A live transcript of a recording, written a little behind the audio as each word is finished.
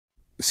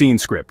Scene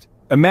script.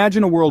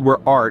 Imagine a world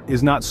where art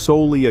is not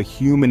solely a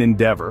human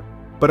endeavor,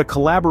 but a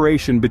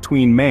collaboration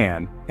between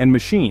man and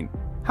machine.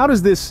 How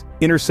does this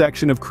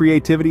intersection of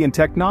creativity and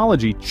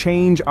technology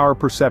change our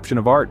perception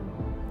of art?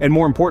 And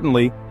more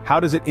importantly, how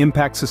does it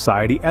impact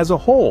society as a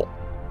whole?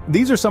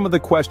 These are some of the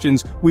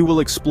questions we will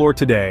explore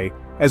today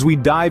as we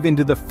dive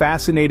into the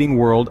fascinating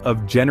world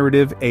of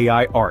generative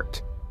AI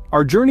art.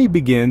 Our journey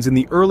begins in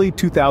the early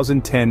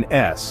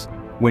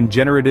 2010s, when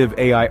generative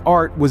AI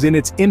art was in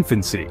its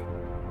infancy.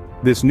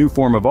 This new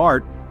form of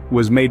art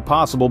was made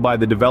possible by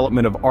the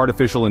development of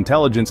artificial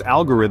intelligence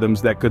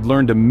algorithms that could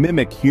learn to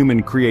mimic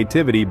human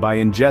creativity by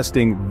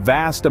ingesting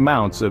vast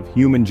amounts of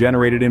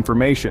human-generated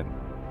information.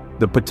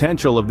 The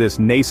potential of this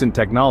nascent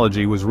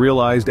technology was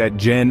realized at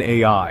Gen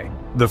AI,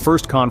 the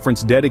first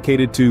conference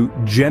dedicated to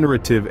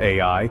generative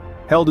AI,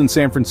 held in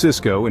San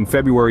Francisco in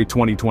February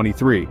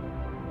 2023.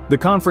 The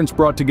conference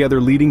brought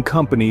together leading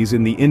companies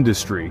in the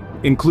industry,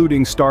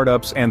 including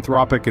startups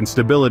Anthropic and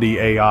Stability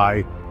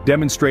AI,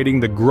 demonstrating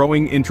the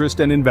growing interest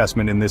and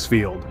investment in this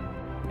field.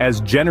 As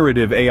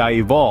generative AI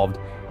evolved,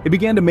 it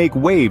began to make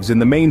waves in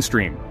the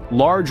mainstream.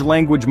 Large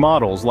language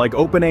models like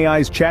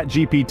OpenAI's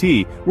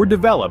ChatGPT were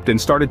developed and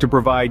started to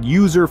provide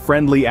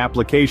user-friendly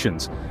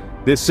applications.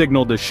 This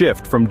signaled a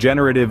shift from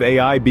generative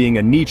AI being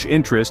a niche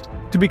interest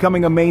to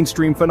becoming a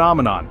mainstream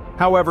phenomenon.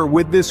 However,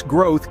 with this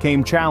growth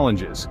came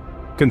challenges.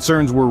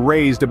 Concerns were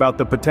raised about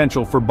the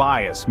potential for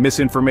bias,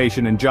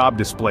 misinformation, and job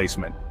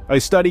displacement. A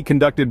study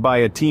conducted by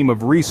a team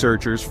of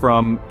researchers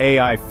from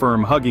AI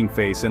firm Hugging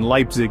Face and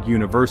Leipzig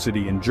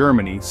University in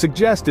Germany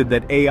suggested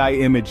that AI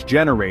image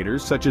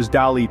generators such as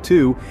DALL-E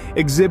 2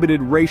 exhibited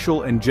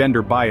racial and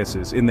gender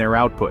biases in their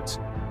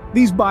outputs.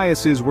 These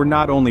biases were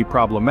not only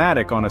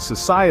problematic on a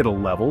societal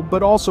level,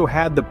 but also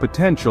had the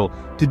potential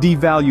to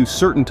devalue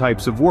certain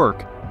types of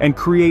work and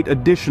create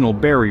additional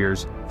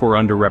barriers for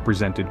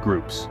underrepresented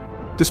groups.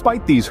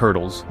 Despite these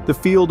hurdles, the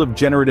field of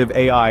generative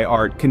AI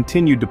art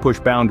continued to push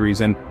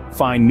boundaries and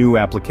find new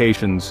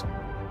applications.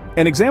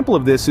 An example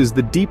of this is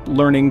the deep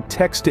learning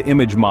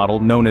text-to-image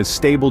model known as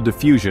Stable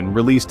Diffusion,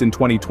 released in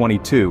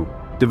 2022.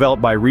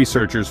 Developed by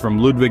researchers from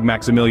Ludwig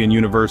Maximilian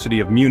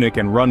University of Munich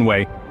and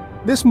Runway,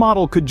 this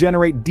model could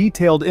generate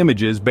detailed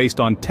images based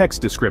on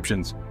text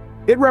descriptions.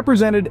 It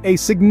represented a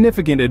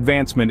significant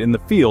advancement in the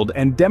field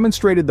and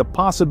demonstrated the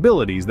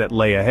possibilities that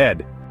lay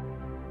ahead.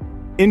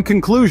 In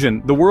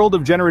conclusion, the world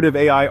of generative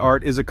AI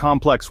art is a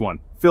complex one,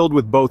 filled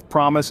with both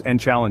promise and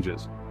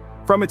challenges.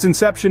 From its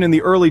inception in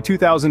the early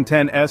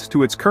 2010s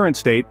to its current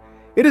state,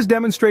 it has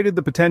demonstrated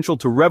the potential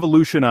to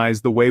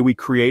revolutionize the way we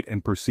create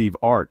and perceive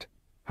art.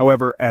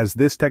 However, as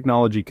this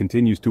technology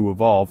continues to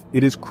evolve,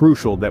 it is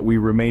crucial that we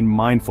remain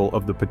mindful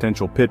of the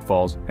potential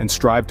pitfalls and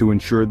strive to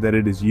ensure that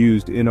it is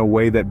used in a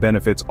way that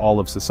benefits all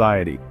of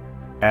society.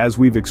 As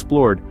we've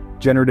explored,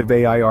 generative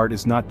AI art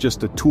is not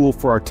just a tool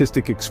for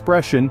artistic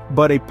expression,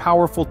 but a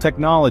powerful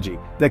technology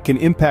that can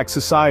impact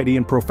society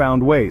in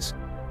profound ways.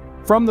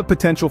 From the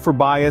potential for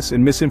bias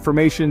and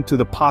misinformation to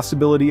the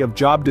possibility of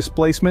job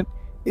displacement,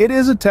 it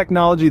is a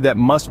technology that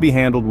must be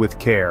handled with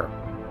care.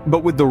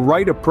 But with the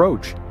right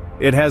approach,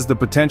 it has the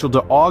potential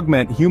to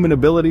augment human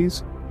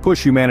abilities,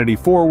 push humanity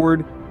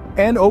forward,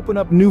 and open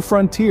up new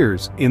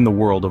frontiers in the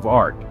world of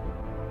art.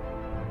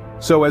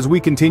 So as we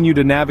continue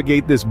to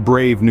navigate this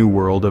brave new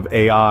world of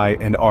AI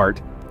and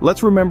art,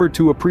 let's remember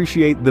to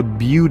appreciate the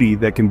beauty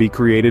that can be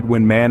created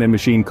when man and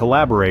machine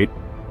collaborate,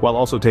 while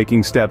also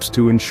taking steps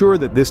to ensure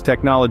that this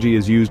technology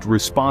is used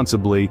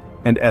responsibly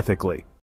and ethically.